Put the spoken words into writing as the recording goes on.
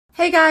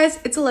Hey guys,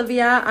 it's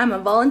Olivia. I'm a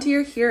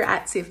volunteer here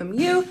at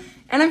CFMU,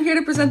 and I'm here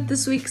to present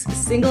this week's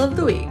Single of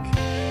the Week.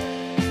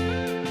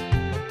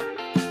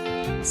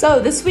 So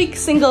this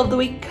week's Single of the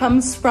Week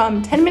comes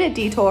from 10-Minute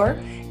Detour,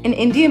 an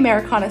indie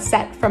Americana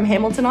set from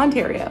Hamilton,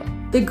 Ontario.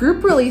 The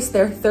group released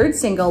their third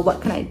single,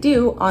 What Can I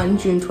Do, on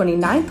June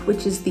 29th,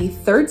 which is the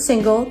third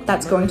single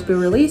that's going to be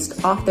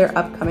released off their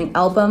upcoming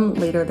album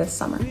later this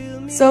summer.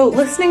 So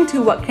listening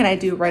to What Can I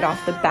Do right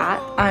off the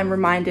bat, I'm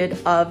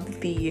reminded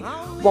of the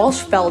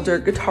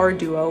Walsh-Felder guitar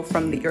duo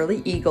from the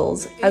early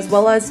Eagles, as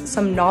well as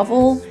some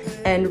novel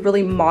and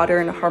really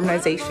modern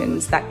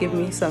harmonizations that give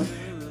me some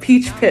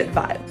Peach Pit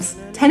vibes.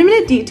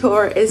 10-Minute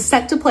Detour is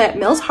set to play at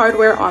Mills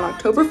Hardware on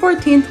October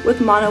 14th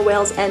with Mono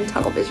Whales and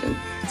Tunnel Vision,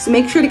 so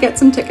make sure to get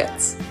some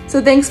tickets.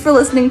 So thanks for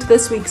listening to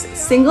this week's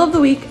Single of the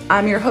Week.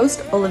 I'm your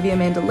host, Olivia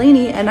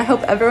Mandelaney, and I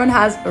hope everyone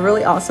has a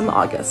really awesome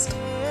August.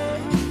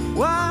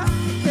 Wow.